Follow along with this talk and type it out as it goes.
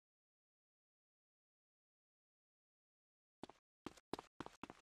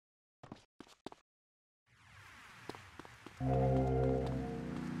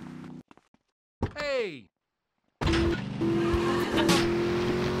Hey!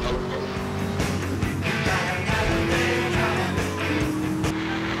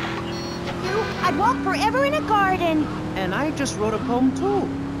 I'd walk forever in a garden. And I just wrote a poem too.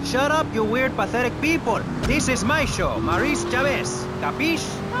 Shut up, you weird, pathetic people. This is my show, Maurice Chavez. Capiche?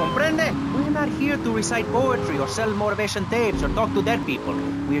 Comprende? We're not here to recite poetry or sell motivation tapes or talk to dead people.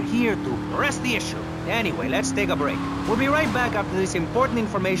 We're here to press the issue. Anyway, let's take a break. We'll be right back after this important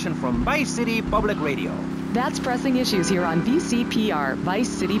information from Vice City Public Radio. That's Pressing Issues here on VCPR, Vice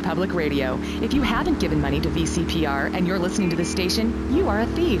City Public Radio. If you haven't given money to VCPR and you're listening to this station, you are a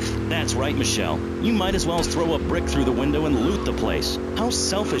thief. That's right, Michelle. You might as well throw a brick through the window and loot the place. How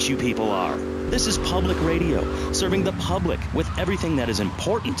selfish you people are. This is public radio, serving the public with everything that is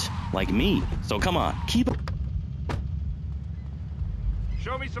important, like me. So come on, keep it.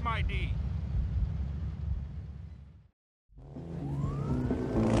 Show me some ID.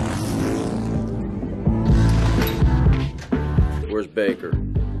 Where's Baker?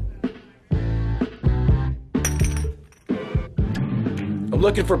 I'm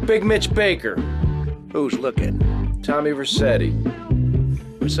looking for Big Mitch Baker. Who's looking? Tommy Versetti.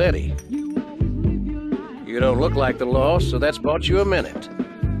 Versetti? You don't look like the law, so that's bought you a minute.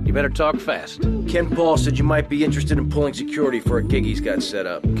 You better talk fast. Ken Paul said you might be interested in pulling security for a gig he's got set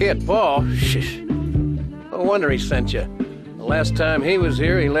up. Kid Paul? Shh. No wonder he sent you. The last time he was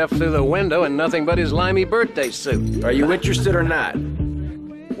here, he left through the window in nothing but his limey birthday suit. Are you interested or not?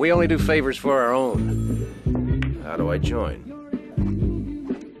 We only do favors for our own. How do I join?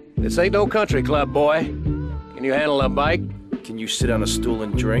 This ain't no country club, boy. Can you handle a bike? Can you sit on a stool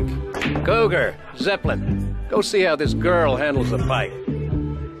and drink? Cougar, Zeppelin, go see how this girl handles a bike.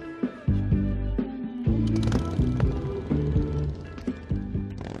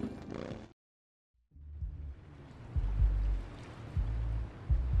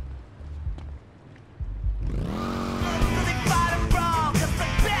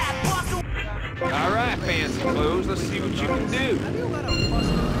 Alright, fancy clothes, let's see what you can do.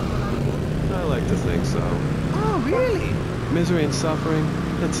 I like to think so. Oh, really? Misery and suffering,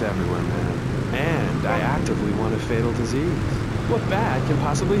 that's everywhere, man. And I actively want a fatal disease. What bad can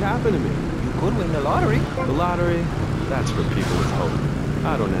possibly happen to me? You could win the lottery. The lottery, that's for people with hope.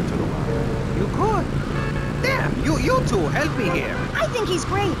 I don't enter the lottery. You could. Damn, you two, help me here. I think he's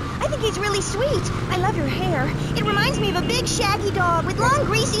great. I think he's really sweet. I love your hair. It reminds me of a big shaggy dog with long,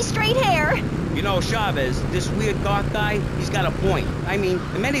 greasy, straight hair. You know, Chavez, this weird goth guy, he's got a point. I mean,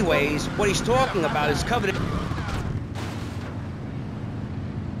 in many ways, what he's talking about is covered...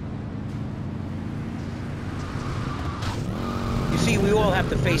 You see, we all have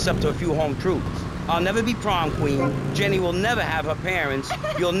to face up to a few home truths. I'll never be prom queen. Jenny will never have her parents.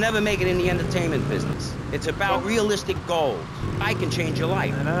 You'll never make it in the entertainment business. It's about realistic goals. I can change your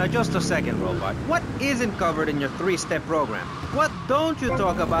life. Just a second, Robot. What isn't covered in your three-step program? What don't you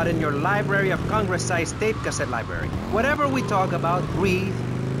talk about in your Library of Congress-sized tape cassette library? Whatever we talk about, breathe,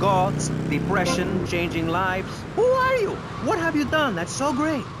 gods, depression, changing lives. Who are you? What have you done that's so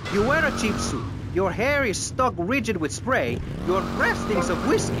great? You wear a cheap suit. Your hair is stuck rigid with spray. Your breath stinks of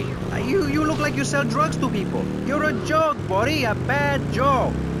whiskey. You look like you sell drugs to people. You're a joke, buddy, a bad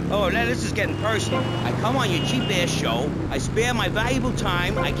joke. Oh, now this is getting personal. I come on your cheap-ass show, I spare my valuable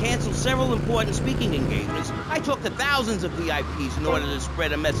time, I cancel several important speaking engagements, I talk to thousands of VIPs in order to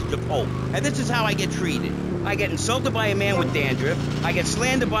spread a message of hope. And this is how I get treated. I get insulted by a man with dandruff, I get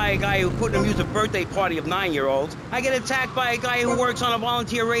slandered by a guy who couldn't amuse a birthday party of 9-year-olds, I get attacked by a guy who works on a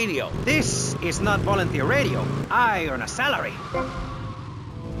volunteer radio. This is not volunteer radio. I earn a salary.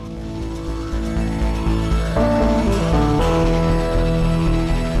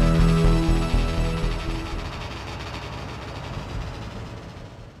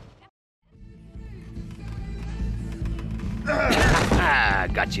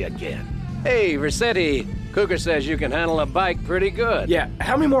 Got you again. Hey, Versetti. Cougar says you can handle a bike pretty good. Yeah,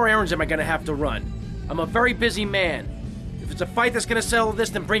 how many more errands am I gonna have to run? I'm a very busy man. If it's a fight that's gonna settle this,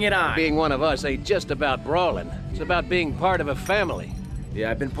 then bring it on. Being one of us ain't just about brawling. It's about being part of a family. Yeah,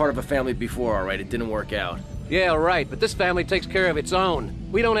 I've been part of a family before, all right. It didn't work out. Yeah, right, but this family takes care of its own.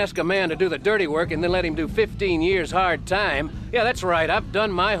 We don't ask a man to do the dirty work and then let him do 15 years hard time. Yeah, that's right, I've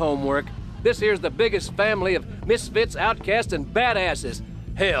done my homework. This here's the biggest family of misfits, outcasts, and badasses.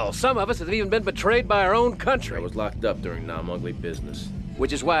 Hell, some of us have even been betrayed by our own country. I was locked up during non-ugly business.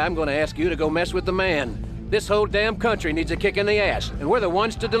 Which is why I'm going to ask you to go mess with the man. This whole damn country needs a kick in the ass, and we're the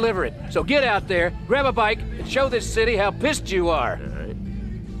ones to deliver it. So get out there, grab a bike, and show this city how pissed you are. All right.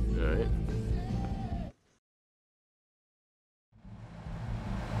 All right.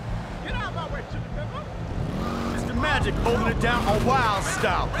 Get out of my way, Chicken Pepper! Mr. Magic holding it down on Wild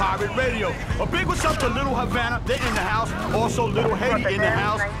Style, Pirate Radio. A big what's up to Little Havana, they're in the house. Also Little Haiti in the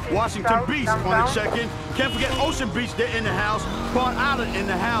house. Washington Beach on the check-in. Can't forget Ocean Beach, they're in the house. Pond Island in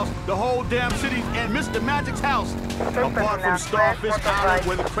the house. The whole damn city's in Mr. Magic's house. Apart from Starfish Island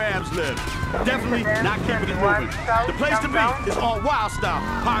where the crabs live. Definitely not keeping it moving. The place to be is on Wild Style,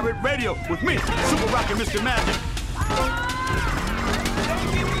 Pirate Radio with me, Super Rocket Mr. Magic.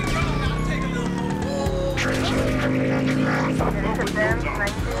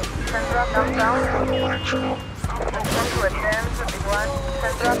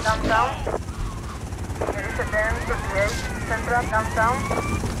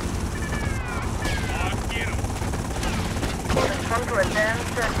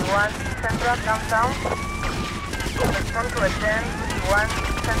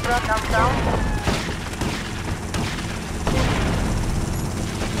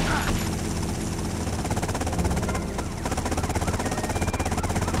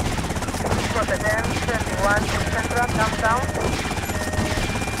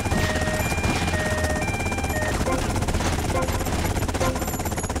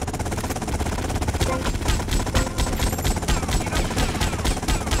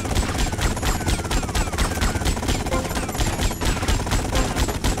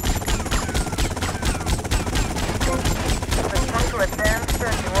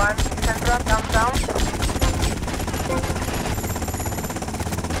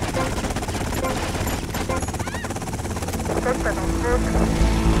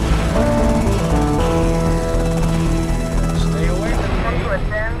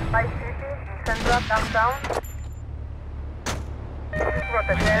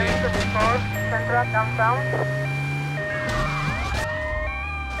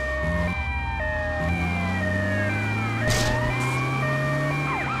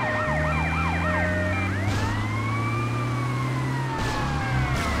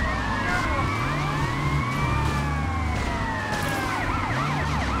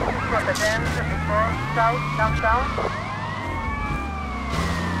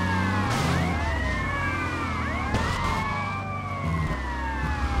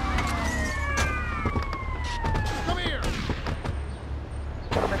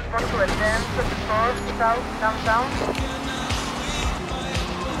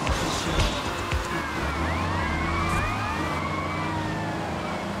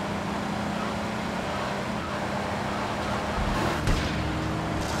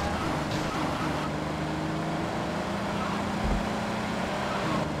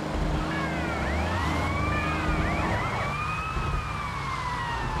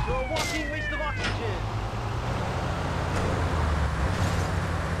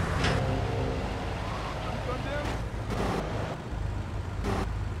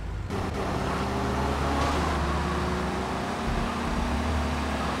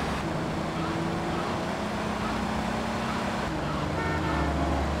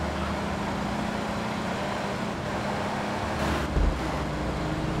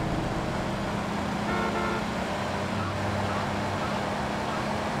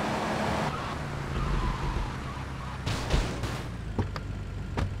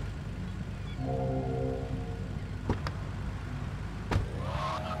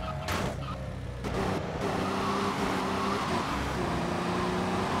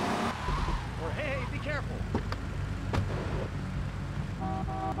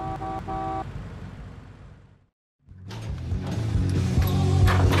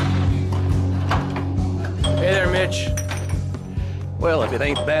 Mitch. Well, if it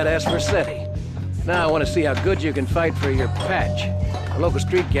ain't badass Rossetti. Now I want to see how good you can fight for your patch. The local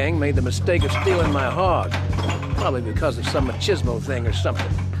street gang made the mistake of stealing my hog. Probably because of some machismo thing or something.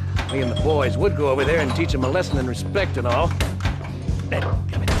 Me and the boys would go over there and teach them a lesson in respect and all. Damn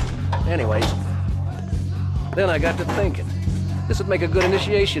it. Anyways, then I got to thinking. This would make a good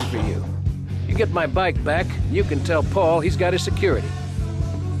initiation for you. You get my bike back, you can tell Paul he's got his security.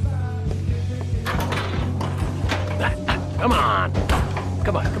 Come on!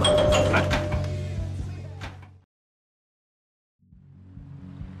 Come on, come on.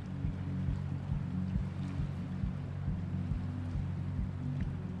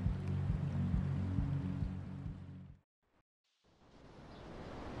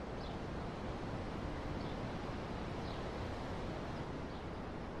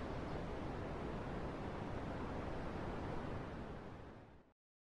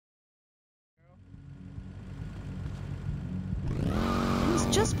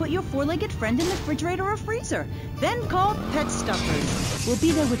 Just put your four-legged friend in the refrigerator or freezer. Then call Pet Stuffers. We'll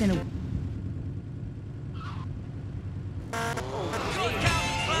be there within a...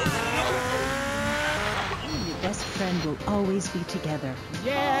 best friend will always be together.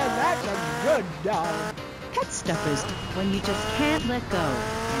 Yeah, that's a good dog. Pet Stuffers, when you just can't let go.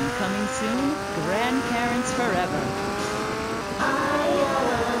 And coming soon, grandparents forever.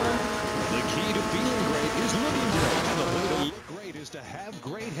 The key to feeling great is looking great. And the way to look great is to have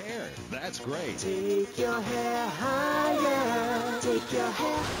great hair. That's great. Take your hair higher. Take your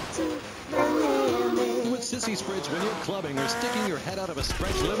hair to the limit. With Sissy Spritz, when you're clubbing or sticking your head out of a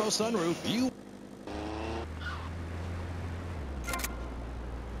stretch limo sunroof, you...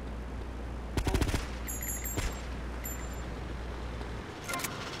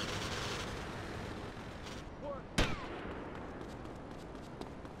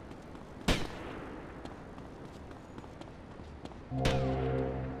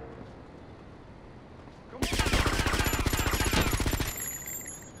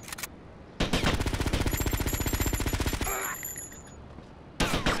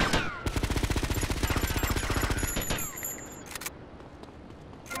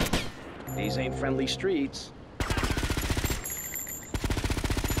 These ain't friendly streets.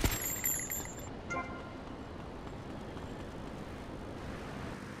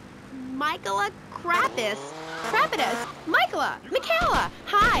 Michaela Krampus. Krampus. Michaela. Michaela.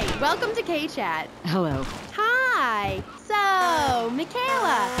 Hi. Welcome to K-Chat. Hello. Hi. So,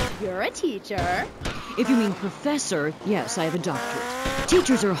 Michaela, you're a teacher. If you mean professor, yes, I have a doctorate.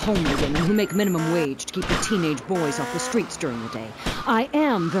 Teachers are homely women who make minimum wage to keep the teenage boys off the streets during the day. I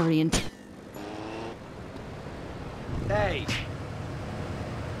am very Hey!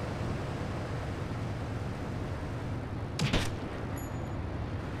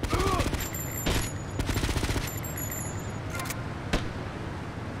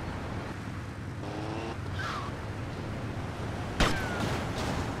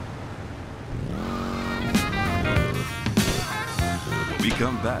 When we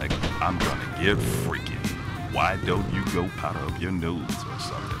come back, I'm gonna get freaky. Why don't you go powder up your nose or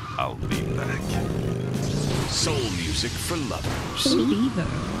something? I'll be back. Soul music for lovers. Fever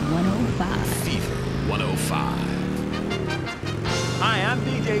 105. Fever 105. Hi, I'm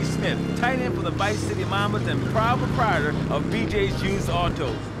BJ Smith, tight end for the Vice City Mamas and proud proprietor of BJ's Used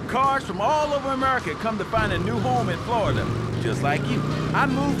Autos. Cars from all over America come to find a new home in Florida, just like you. I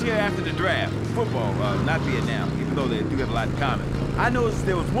moved here after the draft. Football, not Vietnam, even though they do have a lot in common. I noticed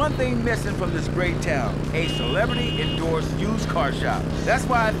there was one thing missing from this great town, a celebrity-endorsed used car shop. That's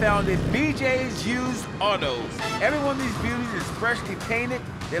why I founded BJ's Used Autos. Every one of these beauties is freshly painted.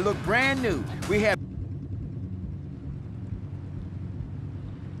 They look brand new. We have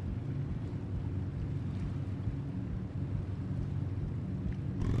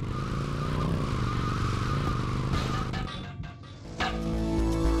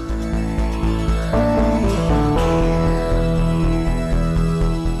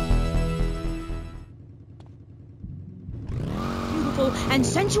and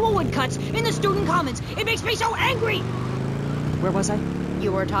sensual woodcuts in the student commons. It makes me so angry! Where was I?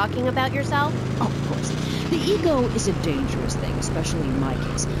 You were talking about yourself? Oh, of course. The ego is a dangerous thing, especially in my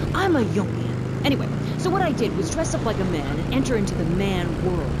case. I'm a young man. Anyway, so what I did was dress up like a man and enter into the man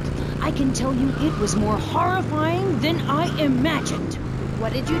world. I can tell you it was more horrifying than I imagined.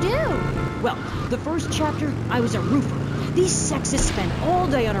 What did you do? Well, the first chapter, I was a roofer. These sexists spent all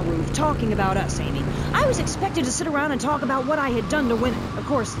day on a roof talking about us, Amy. I was expected to sit around and talk about what I had done to women. Of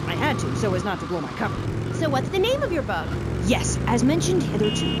course, I had to, so as not to blow my cover. So what's the name of your book? Yes, as mentioned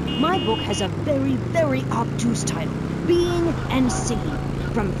hitherto, my book has a very, very obtuse title. Being and Seeing.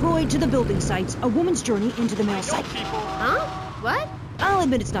 From Freud to the building sites, a woman's journey into the male psyche. Huh? What? I'll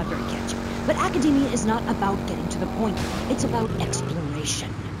admit it's not very catchy, but academia is not about getting to the point. It's about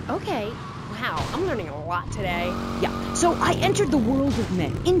exploration. Okay. Wow, I'm learning a lot today. Yeah, so I entered the world of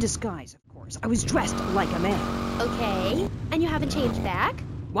men, in disguise, of course. I was dressed like a man. Okay, and you haven't changed back?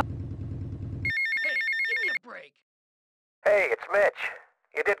 What? Hey, give me a break. Hey, it's Mitch.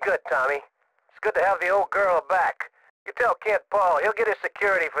 You did good, Tommy. It's good to have the old girl back. You tell Kent Paul he'll get his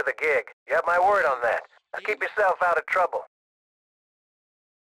security for the gig. You have my word on that. Now keep yourself out of trouble.